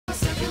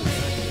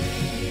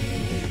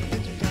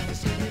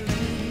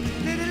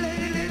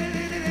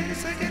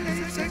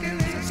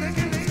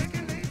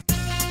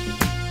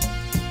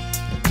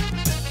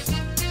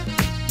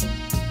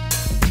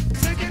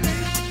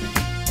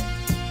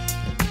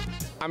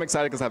I'm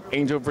excited because I have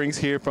Angel Brinks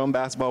here from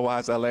Basketball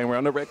Wives LA, and we're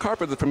on the red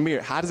carpet of the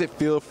premiere. How does it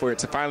feel for it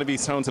to finally be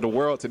shown to the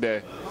world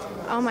today?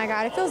 Oh my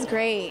God, it feels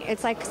great.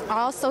 It's like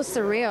all so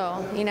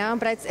surreal, you know,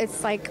 but it's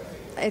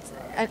an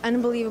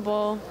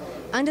unbelievable,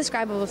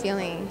 undescribable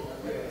feeling.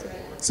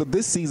 So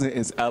this season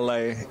is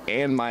LA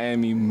and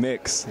Miami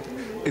mix.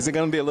 Is it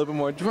going to be a little bit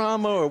more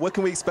drama, or what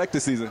can we expect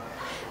this season?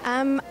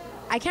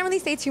 I can't really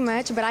say too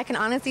much, but I can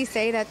honestly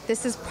say that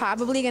this is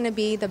probably going to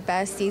be the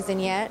best season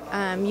yet.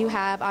 You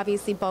have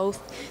obviously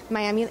both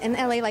Miami and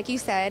LA, like you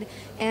said,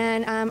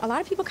 and a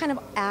lot of people kind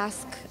of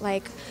ask,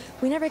 like,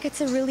 we never get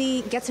to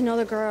really get to know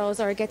the girls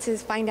or get to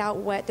find out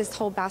what this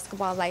whole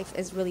basketball life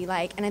is really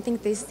like. And I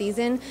think this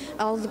season,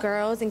 all the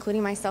girls,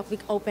 including myself, we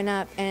open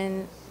up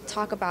and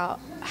talk about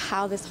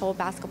how this whole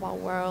basketball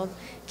world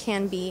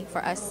can be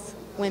for us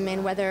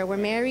women, whether we're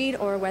married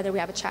or whether we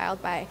have a child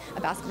by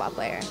a basketball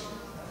player.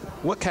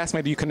 What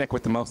castmate do you connect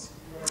with the most?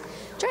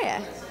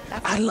 Drea.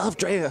 I love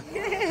Drea.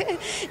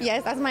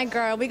 Yes, that's my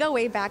girl. We go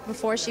way back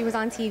before she was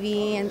on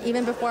TV and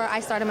even before I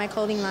started my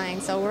clothing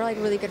line, so we're like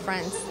really good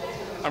friends.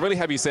 I'm really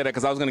happy you said that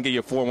because I was going to give you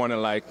a forewarning,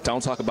 like,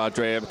 don't talk about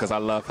Drea because I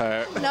love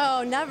her.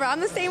 No, never. I'm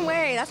the same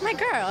way. That's my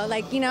girl.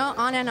 Like, you know,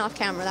 on and off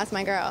camera, that's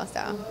my girl,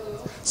 so.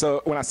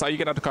 So when I saw you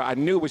get out the car, I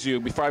knew it was you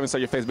before I even saw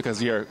your face because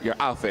of your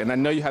outfit. And I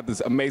know you have this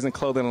amazing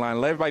clothing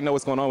line. Let everybody know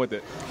what's going on with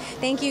it.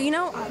 Thank you. You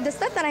know, the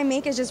stuff that I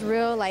make is just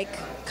real, like,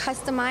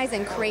 customized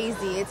and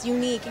crazy. It's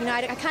unique. You know,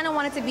 I kind of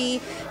wanted to be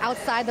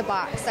outside the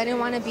box. I didn't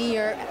want to be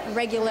your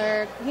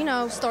regular, you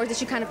know, stores that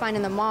you kind of find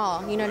in the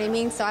mall. You know what I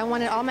mean? So I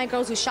wanted all my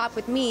girls who shop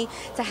with me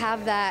to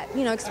have that,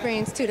 you know,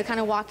 experience too, to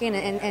kind of walk in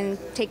and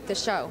take the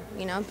show,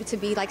 you know, to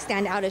be like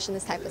stand outish and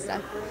this type of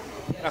stuff.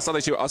 I saw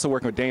that you were also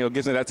working with Daniel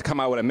Gibson to come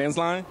out with a men's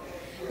line.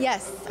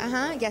 Yes,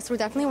 yes, we're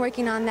definitely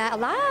working on that. A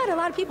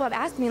lot of people have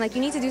asked me, like,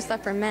 you need to do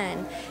stuff for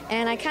men,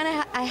 and I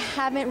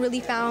haven't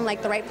really found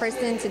like the right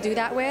person to do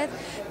that with.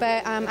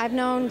 But I've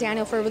known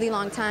Daniel for a really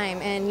long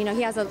time, and you know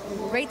he has a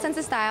great sense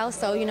of style.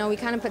 So you know we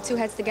kind of put two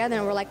heads together,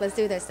 and we're like, let's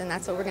do this, and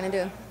that's what we're gonna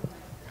do.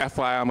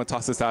 FYI, I'm gonna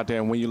toss this out there,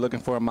 and when you're looking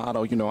for a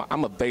model, you know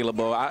I'm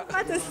available. I was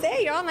about to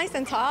say, you're all nice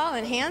and tall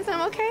and handsome.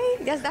 Okay,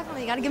 yes,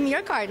 definitely. You gotta give me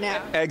your card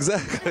now.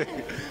 Exactly.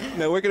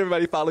 Now, where can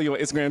everybody follow you on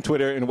Instagram,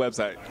 Twitter, and the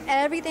website?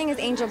 Everything is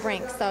Angel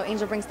Brinks. So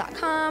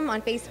angelbrinks.com,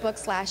 on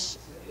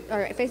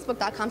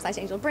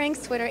Facebook.com/Angel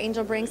Brinks, Twitter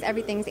Angel Brinks.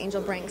 Everything's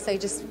Angel Brinks. So you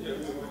just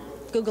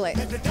Google it.